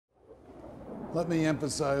Let me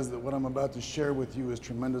emphasize that what I'm about to share with you is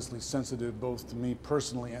tremendously sensitive both to me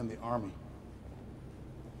personally and the Army.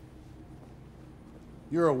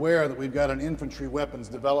 You're aware that we've got an infantry weapons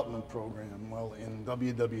development program. Well, in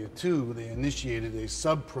WW2, they initiated a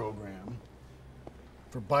sub-program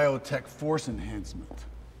for biotech force enhancement.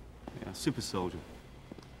 Yeah, super soldier.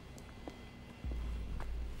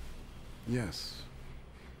 Yes.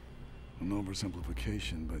 An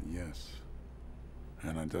oversimplification, but yes.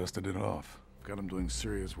 And I dusted it off. Got them doing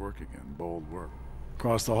serious work again, bold work.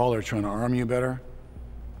 Across the hall, they're trying to arm you better.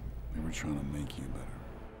 They were trying to make you better.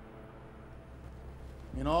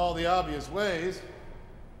 In all the obvious ways,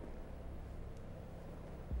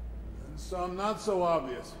 and some not so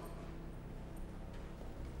obvious.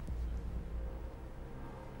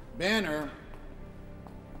 Banner's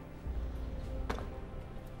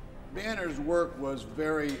work was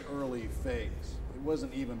very early phase. It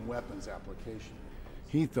wasn't even weapons application.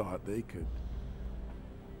 He thought they could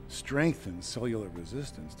strengthen cellular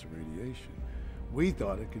resistance to radiation. We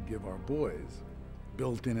thought it could give our boys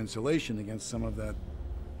built-in insulation against some of that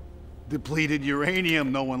depleted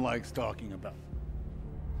uranium no one likes talking about.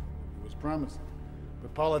 It was promising.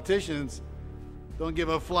 But politicians don't give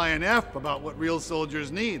a flying F about what real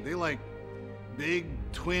soldiers need. They like big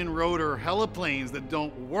twin-rotor heliplanes that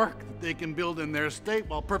don't work, that they can build in their state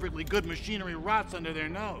while perfectly good machinery rots under their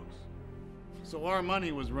nose. So our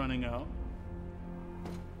money was running out.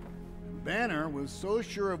 Banner was so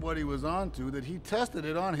sure of what he was onto that he tested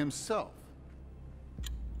it on himself.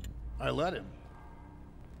 I let him.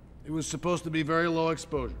 It was supposed to be very low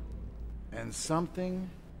exposure. And something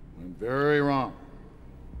went very wrong.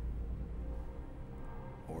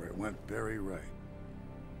 Or it went very right.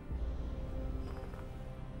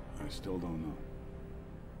 I still don't know.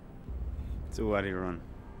 So why do you run?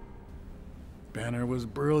 Banner was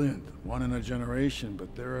brilliant, one in a generation,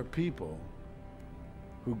 but there are people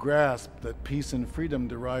who grasp that peace and freedom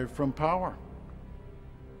derive from power.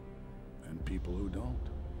 And people who don't.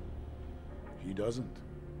 He doesn't.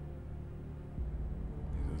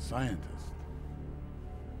 He's a scientist.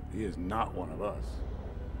 He is not one of us.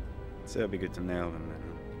 So it'd be good to nail them then.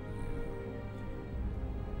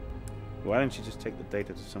 Why don't you just take the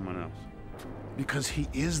data to someone else? Because he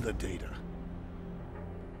is the data.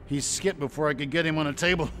 He skipped before I could get him on a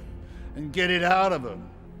table and get it out of him.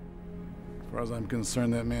 As far as I'm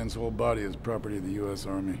concerned, that man's whole body is property of the U.S.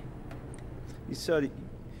 Army. You said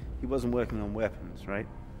he wasn't working on weapons, right?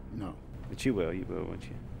 No. But you were, weren't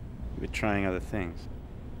you? You were trying other things.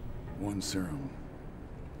 One serum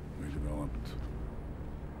we developed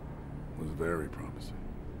was very promising.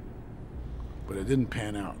 But it didn't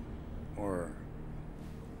pan out. Or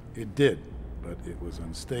it did, but it was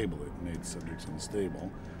unstable. It made subjects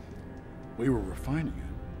unstable. We were refining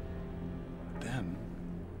it. Then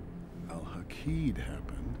Al-Haqid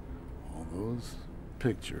happened. All those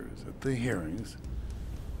pictures at the hearings.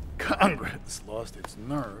 Congress lost its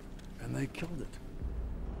nerve, and they killed it.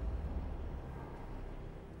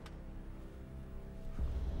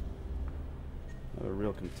 I have a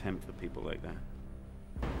real contempt for people like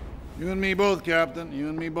that. You and me both, Captain. You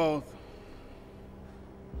and me both.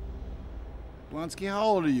 Blonsky, how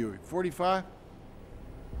old are you? 45?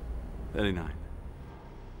 39.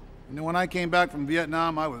 You know, when I came back from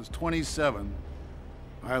Vietnam, I was 27.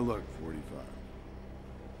 I looked 45.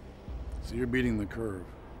 So you're beating the curve.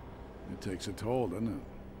 It takes a toll, doesn't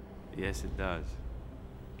it? Yes, it does.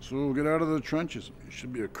 So get out of the trenches. You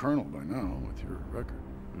should be a colonel by now with your record.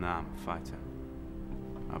 Nah, I'm a fighter.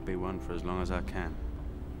 I'll be one for as long as I can.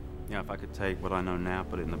 Yeah, if I could take what I know now,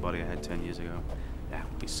 put it in the body I had 10 years ago, that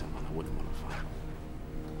would be someone I wouldn't want to fight.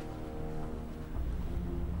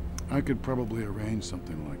 I could probably arrange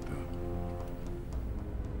something like that.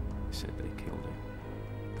 You said they killed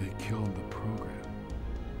it. They killed the program.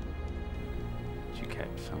 But you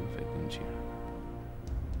kept some of it, didn't you?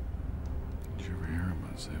 Did you ever hear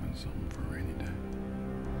about saving something for a rainy day?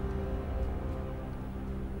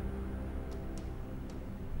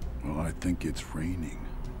 Well, I think it's raining.